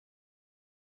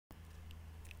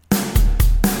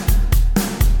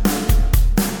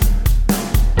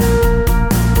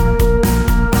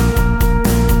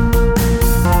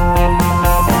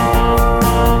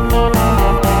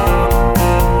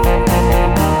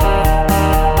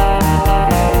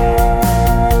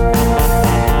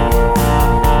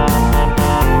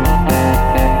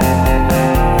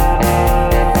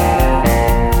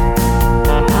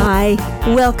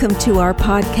Welcome to our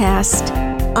podcast.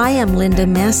 I am Linda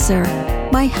Messer.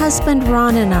 My husband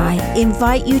Ron and I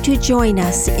invite you to join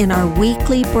us in our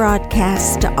weekly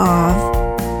broadcast of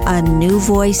A New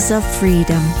Voice of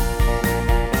Freedom.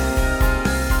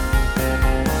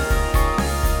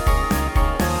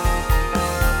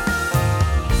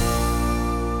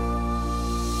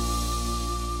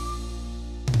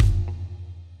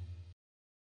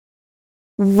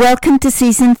 Welcome to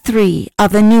Season 3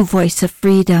 of A New Voice of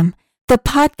Freedom. The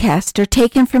podcasts are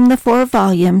taken from the 4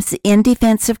 volumes In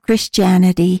Defense of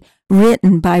Christianity,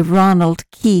 written by Ronald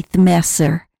Keith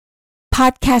Messer.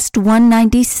 Podcast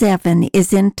 197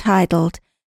 is entitled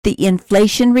The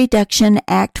Inflation Reduction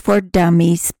Act for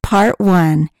Dummies, Part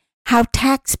 1, How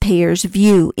Taxpayers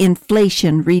View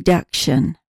Inflation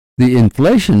Reduction. The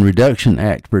Inflation Reduction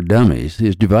Act for Dummies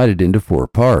is divided into 4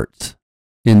 parts.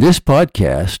 In this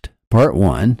podcast, Part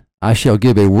 1, I shall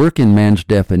give a working man's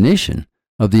definition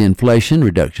of the Inflation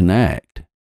Reduction Act.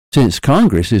 Since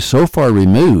Congress is so far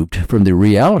removed from the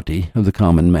reality of the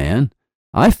common man,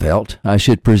 I felt I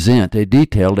should present a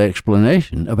detailed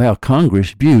explanation of how Congress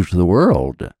views the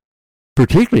world,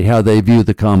 particularly how they view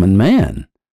the common man,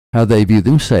 how they view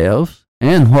themselves,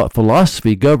 and what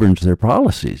philosophy governs their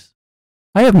policies.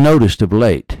 I have noticed of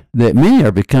late that many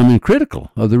are becoming critical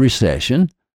of the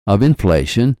recession, of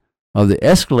inflation, of the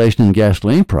escalation in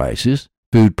gasoline prices,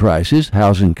 food prices,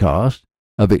 housing costs,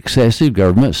 of excessive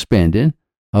government spending,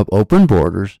 of open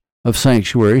borders, of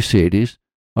sanctuary cities,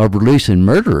 of releasing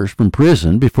murderers from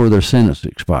prison before their sentence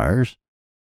expires,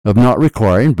 of not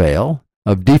requiring bail,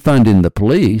 of defunding the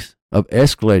police, of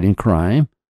escalating crime,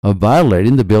 of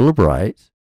violating the Bill of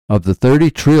Rights, of the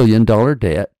 $30 trillion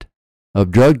debt, of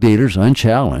drug dealers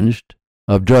unchallenged,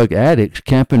 of drug addicts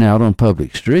camping out on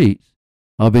public streets,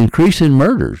 of increasing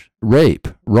murders, rape,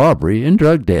 robbery, and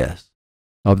drug deaths,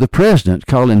 of the president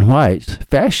calling whites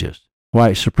fascists,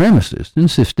 white supremacists,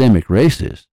 and systemic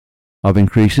racists, of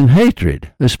increasing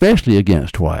hatred, especially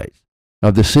against whites,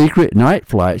 of the secret night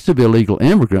flights of illegal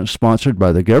immigrants sponsored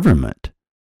by the government,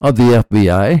 of the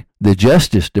FBI, the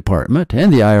Justice Department,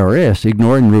 and the IRS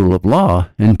ignoring rule of law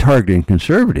and targeting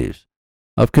conservatives,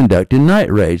 of conducting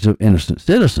night raids of innocent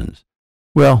citizens.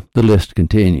 Well, the list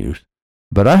continues.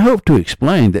 But I hope to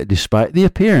explain that despite the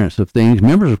appearance of things,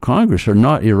 members of Congress are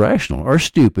not irrational or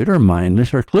stupid or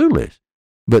mindless or clueless,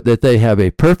 but that they have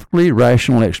a perfectly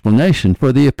rational explanation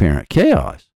for the apparent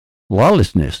chaos,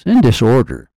 lawlessness, and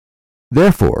disorder.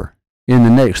 Therefore, in the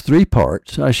next 3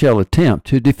 parts, I shall attempt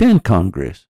to defend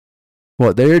Congress.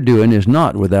 What they are doing is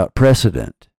not without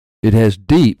precedent. It has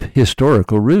deep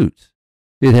historical roots.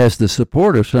 It has the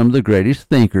support of some of the greatest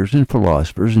thinkers and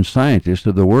philosophers and scientists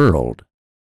of the world.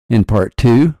 In Part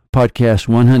 2, Podcast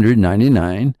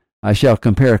 199, I shall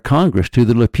compare Congress to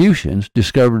the Laputians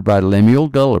discovered by Lemuel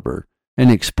Gulliver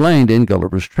and explained in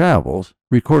Gulliver's Travels,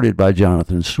 recorded by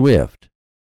Jonathan Swift.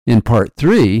 In Part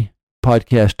 3,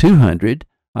 Podcast 200,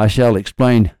 I shall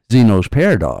explain Zeno's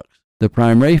paradox, the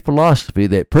primary philosophy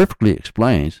that perfectly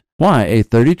explains why a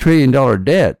 $30 trillion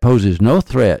debt poses no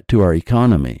threat to our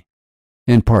economy.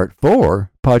 In Part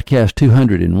 4, Podcast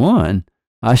 201,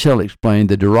 I shall explain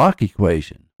the Dirac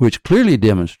Equation, which clearly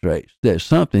demonstrates that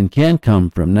something can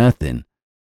come from nothing.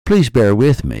 Please bear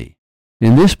with me.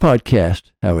 In this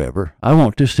podcast, however, I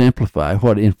want to simplify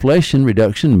what inflation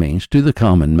reduction means to the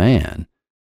common man.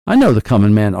 I know the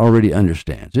common man already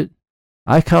understands it.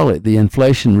 I call it the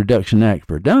Inflation Reduction Act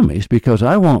for Dummies because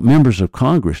I want members of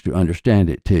Congress to understand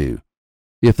it too.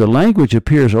 If the language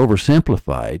appears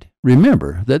oversimplified,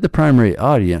 remember that the primary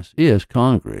audience is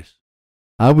Congress.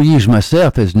 I will use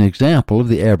myself as an example of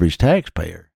the average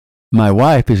taxpayer. My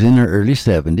wife is in her early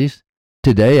 70s.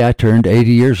 Today I turned 80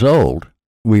 years old.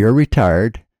 We are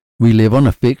retired. We live on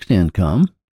a fixed income.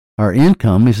 Our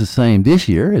income is the same this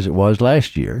year as it was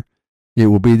last year. It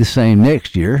will be the same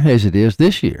next year as it is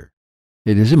this year.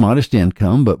 It is a modest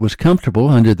income, but was comfortable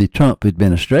under the Trump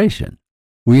administration.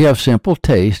 We have simple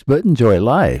taste, but enjoy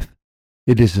life.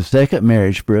 It is the second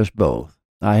marriage for us both.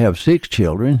 I have 6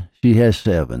 children. She has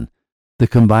 7. The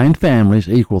combined families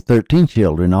equal 13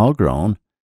 children, all grown,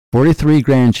 43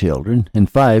 grandchildren, and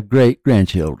 5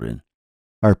 great-grandchildren.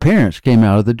 Our parents came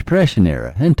out of the Depression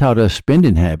era and taught us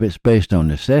spending habits based on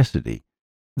necessity.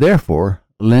 Therefore,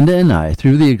 Linda and I,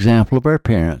 through the example of our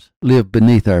parents, live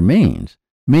beneath our means,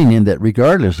 meaning that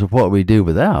regardless of what we do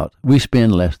without, we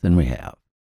spend less than we have.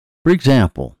 For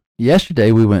example,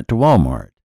 yesterday we went to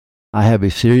Walmart. I have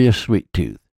a serious sweet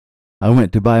tooth. I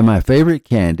went to buy my favorite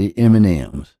candy,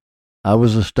 M&Ms. I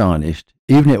was astonished.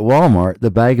 Even at Walmart,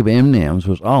 the bag of M&Ms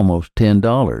was almost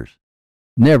 $10.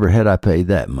 Never had I paid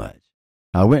that much.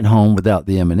 I went home without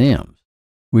the M&Ms.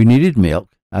 We needed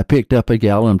milk, I picked up a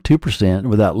gallon of 2%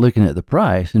 without looking at the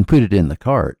price and put it in the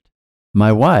cart.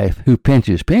 My wife, who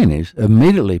pinches pennies,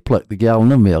 immediately plucked the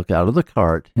gallon of milk out of the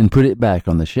cart and put it back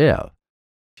on the shelf.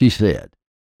 She said,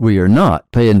 "We are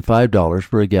not paying $5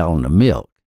 for a gallon of milk."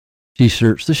 She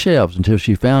searched the shelves until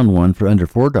she found one for under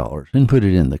 $4 and put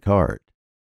it in the cart.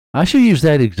 I shall use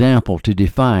that example to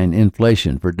define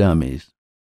inflation for dummies.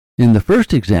 In the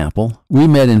first example, we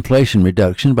met inflation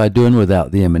reduction by doing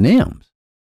without the M&Ms.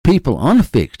 People on a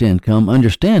fixed income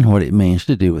understand what it means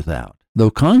to do without, though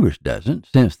Congress doesn't,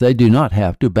 since they do not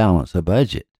have to balance a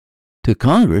budget. To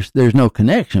Congress, there's no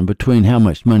connection between how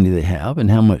much money they have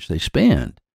and how much they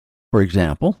spend. For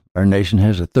example, our nation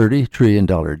has a $30 trillion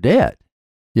debt,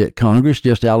 yet Congress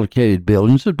just allocated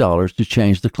billions of dollars to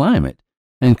change the climate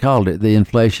and called it the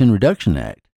Inflation Reduction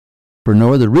Act, for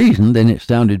no other reason than it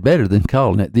sounded better than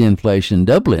calling it the Inflation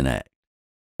Doubling Act.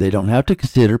 They don't have to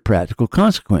consider practical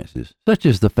consequences, such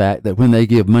as the fact that when they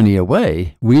give money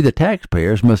away, we the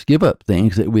taxpayers must give up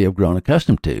things that we have grown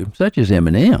accustomed to, such as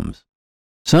M&Ms.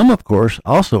 Some, of course,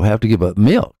 also have to give up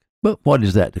milk, but what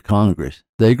is that to Congress?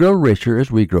 They grow richer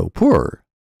as we grow poorer,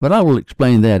 but I will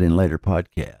explain that in later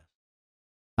podcasts.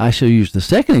 I shall use the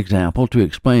second example to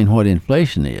explain what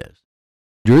inflation is.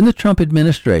 During the Trump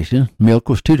administration, milk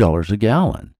was $2 a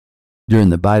gallon. During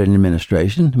the Biden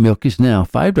administration, milk is now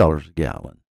 $5 a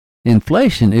gallon.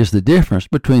 Inflation is the difference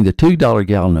between the $2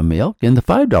 gallon of milk and the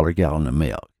 $5 gallon of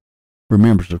milk. For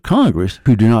members of Congress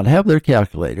who do not have their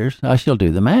calculators, I shall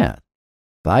do the math.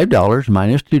 $5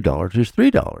 minus $2 is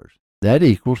 $3. That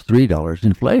equals $3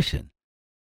 inflation.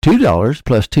 $2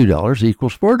 plus $2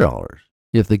 equals $4.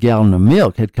 If the gallon of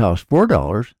milk had cost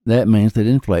 $4, that means that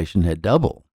inflation had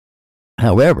doubled.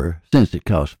 However, since it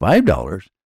costs $5,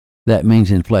 that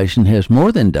means inflation has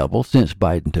more than doubled since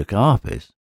Biden took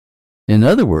office. In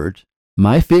other words,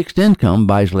 my fixed income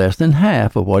buys less than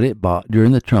half of what it bought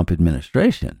during the Trump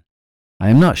administration. I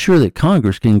am not sure that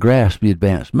Congress can grasp the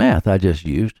advanced math I just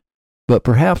used, but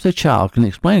perhaps a child can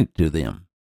explain it to them.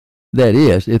 That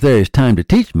is, if there is time to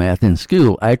teach math in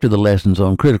school after the lessons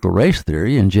on critical race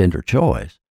theory and gender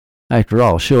choice. After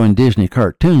all, showing Disney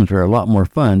cartoons are a lot more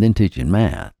fun than teaching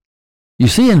math. You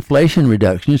see, inflation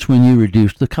reduction is when you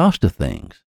reduce the cost of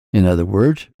things. In other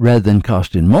words, rather than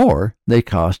costing more, they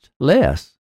cost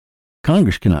less.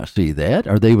 Congress cannot see that,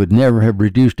 or they would never have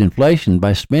reduced inflation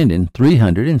by spending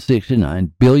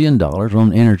 $369 billion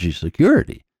on energy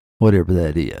security, whatever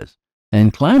that is,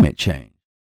 and climate change.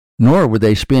 Nor would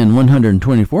they spend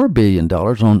 $124 billion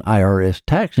on IRS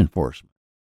tax enforcement.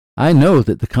 I know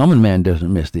that the common man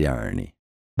doesn't miss the irony,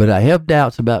 but I have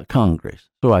doubts about Congress,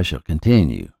 so I shall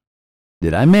continue.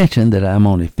 Did I mention that I'm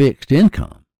on a fixed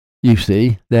income? You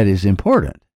see, that is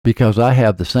important, because I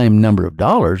have the same number of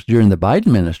dollars during the Biden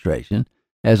administration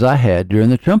as I had during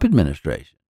the Trump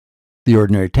administration. The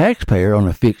ordinary taxpayer on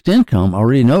a fixed income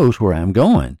already knows where I'm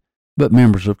going, but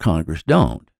members of Congress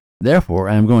don't. Therefore,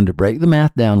 I am going to break the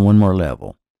math down one more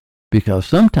level, because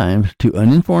sometimes to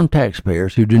uninformed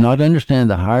taxpayers who do not understand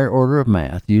the higher order of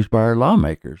math used by our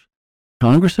lawmakers,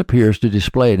 Congress appears to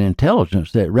display an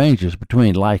intelligence that ranges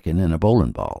between lichen and a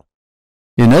bowling ball.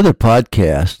 In other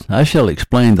podcasts, I shall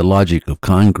explain the logic of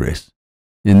Congress.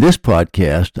 In this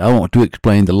podcast, I want to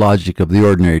explain the logic of the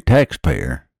ordinary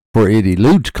taxpayer, for it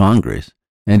eludes Congress,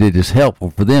 and it is helpful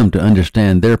for them to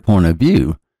understand their point of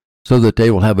view, so that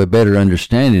they will have a better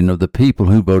understanding of the people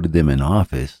who voted them in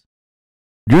office.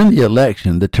 During the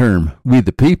election, the term "we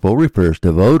the people" refers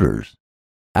to voters.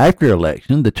 After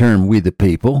election, the term "we the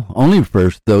people" only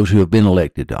refers to those who have been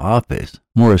elected to office,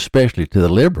 more especially to the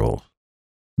liberals.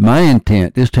 My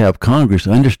intent is to have Congress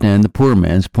understand the poor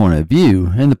man's point of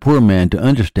view and the poor man to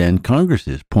understand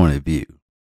Congress's point of view.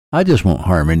 I just want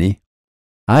harmony.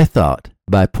 I thought,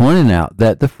 by pointing out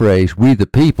that the phrase "we the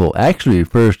people" actually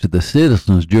refers to the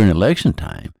citizens during election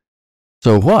time.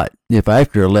 So what if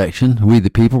after election "we the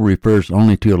people" refers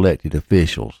only to elected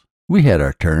officials? We had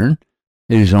our turn.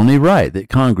 It is only right that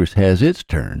Congress has its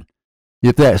turn.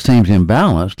 If that seems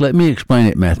imbalanced, let me explain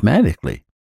it mathematically.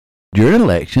 During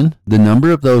election, the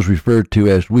number of those referred to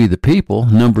as "we the people"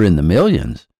 number in the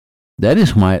millions. That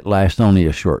is why it lasts only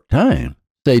a short time,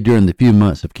 say during the few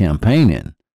months of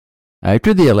campaigning.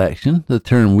 After the election, the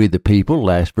term "we the people"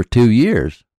 lasts for 2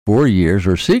 years, 4 years,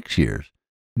 or 6 years,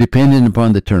 depending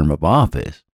upon the term of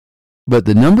office. But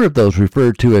the number of those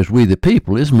referred to as "we the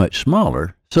people" is much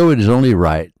smaller, so it is only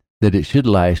right that it should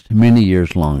last many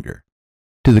years longer.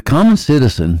 To the common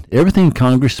citizen, everything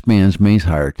Congress spends means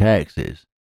higher taxes.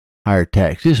 Higher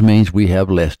taxes means we have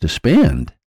less to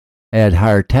spend. Add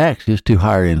higher taxes to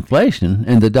higher inflation,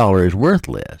 and the dollar is worth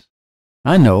less.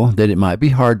 I know that it might be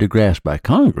hard to grasp by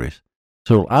Congress,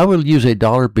 so I will use a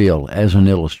dollar bill as an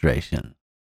illustration.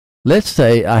 Let's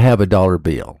say I have a dollar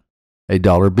bill. A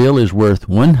dollar bill is worth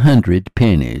 100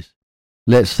 pennies.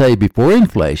 Let's say before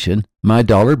inflation, my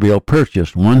dollar bill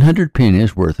purchased 100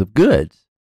 pennies worth of goods.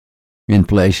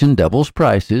 Inflation doubles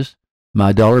prices.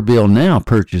 My dollar bill now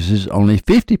purchases only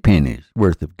 50 pennies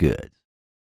worth of goods.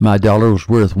 My dollar was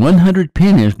worth 100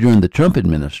 pennies during the Trump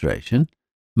administration.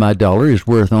 My dollar is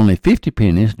worth only 50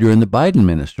 pennies during the Biden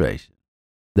administration.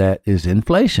 That is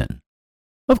inflation.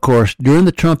 Of course, during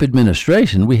the Trump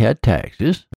administration, we had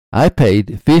taxes. I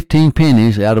paid 15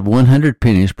 pennies out of 100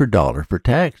 pennies per dollar for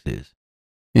taxes.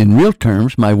 In real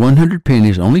terms, my 100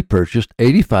 pennies only purchased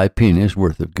 85 pennies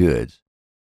worth of goods.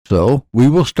 So, we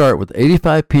will start with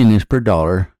 85 pennies per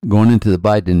dollar going into the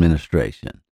Biden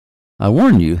administration. I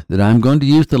warn you that I'm going to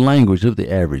use the language of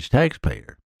the average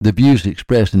taxpayer. The views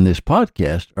expressed in this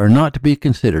podcast are not to be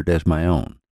considered as my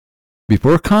own.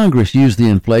 Before Congress used the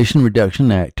Inflation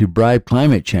Reduction Act to bribe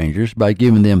climate changers by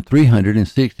giving them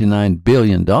 $369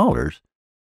 billion,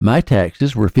 my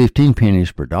taxes were 15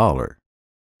 pennies per dollar.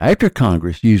 After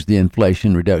Congress used the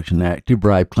Inflation Reduction Act to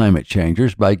bribe climate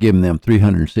changers by giving them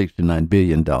 $369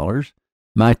 billion,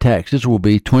 my taxes will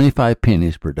be 25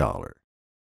 pennies per dollar.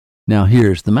 Now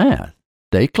here's the math.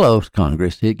 Stay close,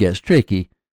 Congress. It gets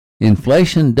tricky.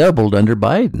 Inflation doubled under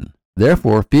Biden.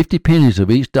 Therefore, 50 pennies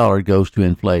of each dollar goes to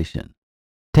inflation.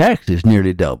 Taxes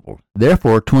nearly doubled.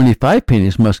 Therefore, 25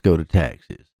 pennies must go to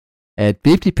taxes. Add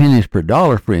 50 pennies per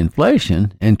dollar for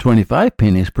inflation and 25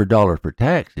 pennies per dollar for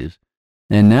taxes,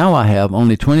 and now I have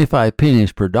only 25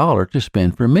 pennies per dollar to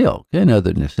spend for milk and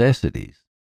other necessities.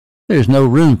 There's no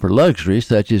room for luxuries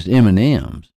such as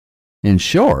M&Ms. In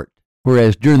short,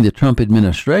 whereas during the Trump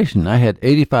administration I had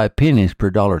 85 pennies per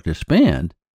dollar to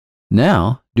spend,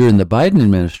 now, during the Biden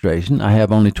administration, I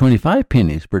have only 25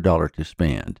 pennies per dollar to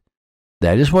spend.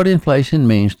 That is what inflation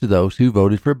means to those who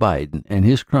voted for Biden and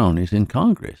his cronies in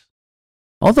Congress.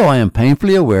 Although I am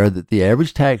painfully aware that the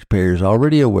average taxpayer is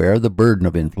already aware of the burden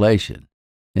of inflation,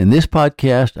 in this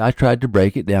podcast I tried to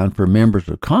break it down for members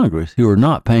of Congress who are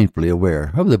not painfully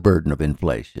aware of the burden of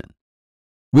inflation.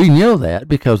 We know that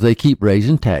because they keep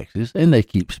raising taxes and they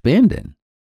keep spending.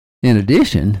 In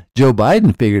addition, Joe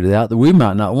Biden figured it out that we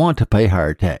might not want to pay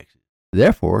higher taxes.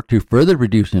 Therefore, to further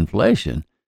reduce inflation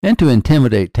and to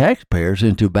intimidate taxpayers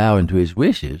into bowing to his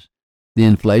wishes, the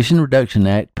Inflation Reduction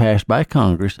Act passed by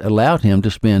Congress allowed him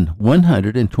to spend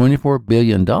 $124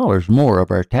 billion more of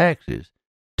our taxes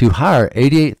to hire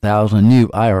 88,000 new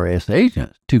IRS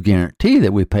agents to guarantee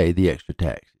that we pay the extra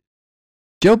taxes.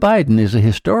 Joe Biden is a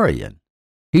historian.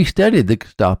 He studied the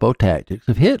Gestapo tactics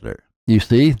of Hitler. You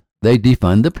see, they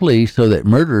defund the police so that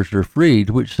murderers are freed,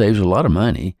 which saves a lot of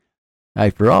money.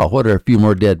 After all, what are a few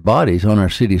more dead bodies on our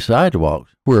city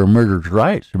sidewalks where a murderer's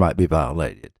rights might be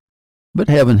violated? But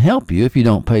heaven help you if you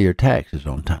don't pay your taxes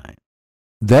on time.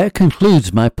 That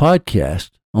concludes my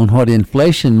podcast on what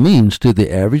inflation means to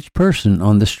the average person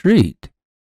on the street.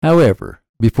 However,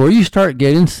 before you start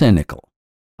getting cynical,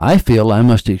 I feel I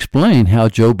must explain how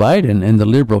Joe Biden and the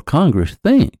liberal Congress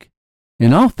think.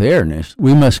 In all fairness,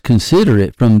 we must consider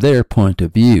it from their point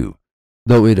of view.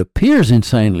 Though it appears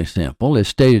insanely simple, as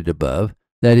stated above,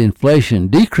 that inflation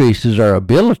decreases our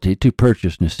ability to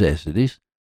purchase necessities,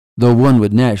 though one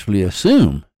would naturally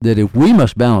assume that if we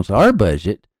must balance our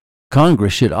budget,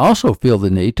 Congress should also feel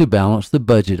the need to balance the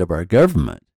budget of our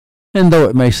government. And though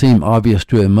it may seem obvious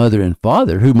to a mother and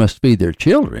father who must feed their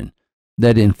children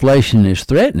that inflation is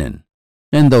threatening,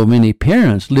 and though many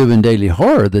parents live in daily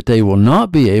horror that they will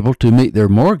not be able to meet their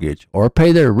mortgage or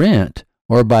pay their rent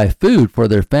or buy food for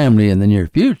their family in the near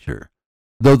future,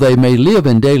 though they may live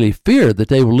in daily fear that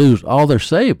they will lose all their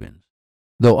savings,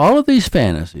 though all of these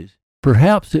fantasies,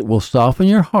 perhaps it will soften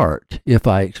your heart if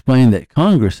I explain that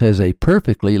Congress has a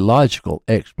perfectly logical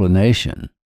explanation.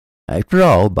 After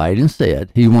all, Biden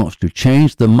said he wants to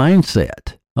change the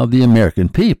mindset of the American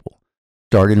people,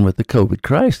 starting with the COVID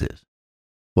crisis.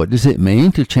 What does it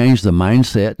mean to change the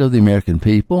mindset of the American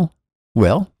people?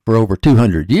 Well, for over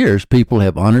 200 years, people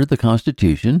have honored the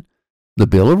Constitution, the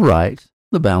Bill of Rights,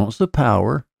 the balance of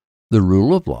power, the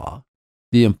rule of law,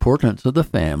 the importance of the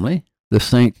family, the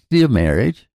sanctity of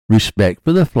marriage, respect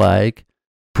for the flag,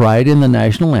 pride in the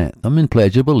national anthem and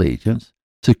Pledge of Allegiance,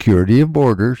 security of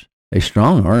borders, a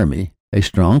strong army, a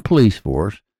strong police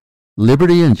force,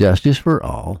 liberty and justice for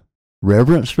all,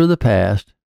 reverence for the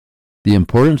past, the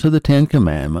importance of the Ten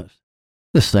Commandments,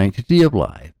 the sanctity of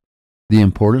life, the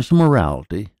importance of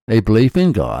morality, a belief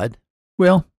in God.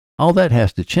 Well, all that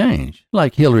has to change.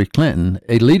 Like Hillary Clinton,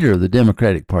 a leader of the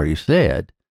Democratic Party,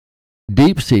 said,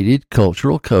 deep-seated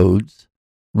cultural codes,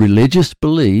 religious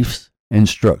beliefs, and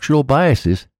structural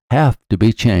biases have to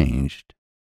be changed.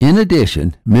 In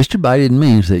addition, Mr. Biden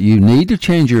means that you need to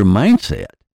change your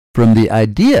mindset from the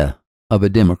idea of a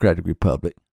democratic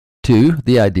republic to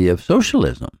the idea of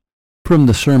socialism, from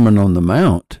the Sermon on the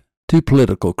Mount to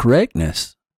political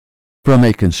correctness, from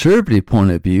a conservative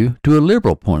point of view to a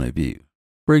liberal point of view.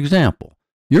 For example,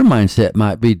 your mindset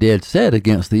might be dead set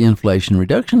against the Inflation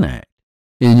Reduction Act.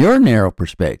 In your narrow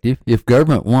perspective, if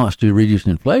government wants to reduce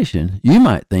inflation, you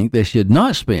might think they should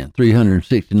not spend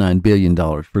 $369 billion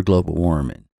for global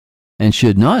warming, and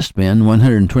should not spend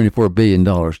 $124 billion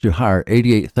to hire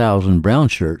 88,000 brown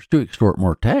shirts to extort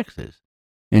more taxes.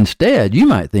 Instead, you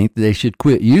might think that they should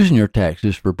quit using your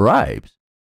taxes for bribes,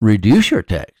 reduce your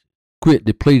taxes, quit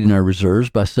depleting our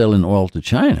reserves by selling oil to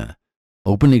China,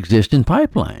 open existing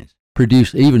pipelines,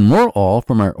 produce even more oil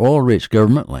from our oil-rich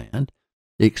government land,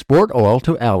 export oil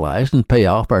to allies and pay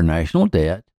off our national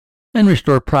debt, and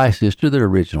restore prices to their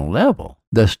original level,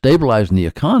 thus stabilizing the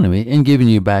economy and giving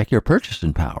you back your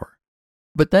purchasing power.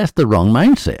 But that's the wrong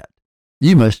mindset.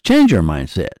 You must change your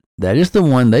mindset. That is the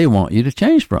one they want you to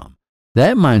change from.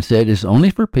 That mindset is only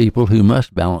for people who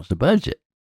must balance a budget.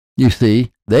 You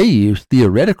see, they use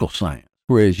theoretical science,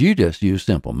 whereas you just use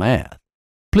simple math.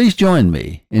 Please join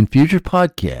me in future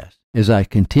podcasts as I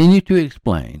continue to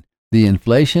explain the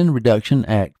Inflation Reduction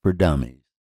Act for Dummies.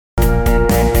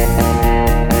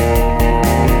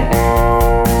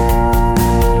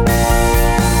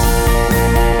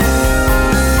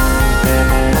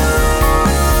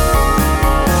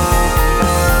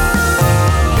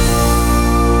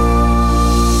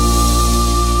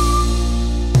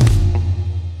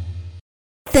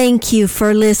 Thank you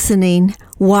for listening.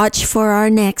 Watch for our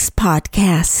next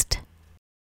podcast.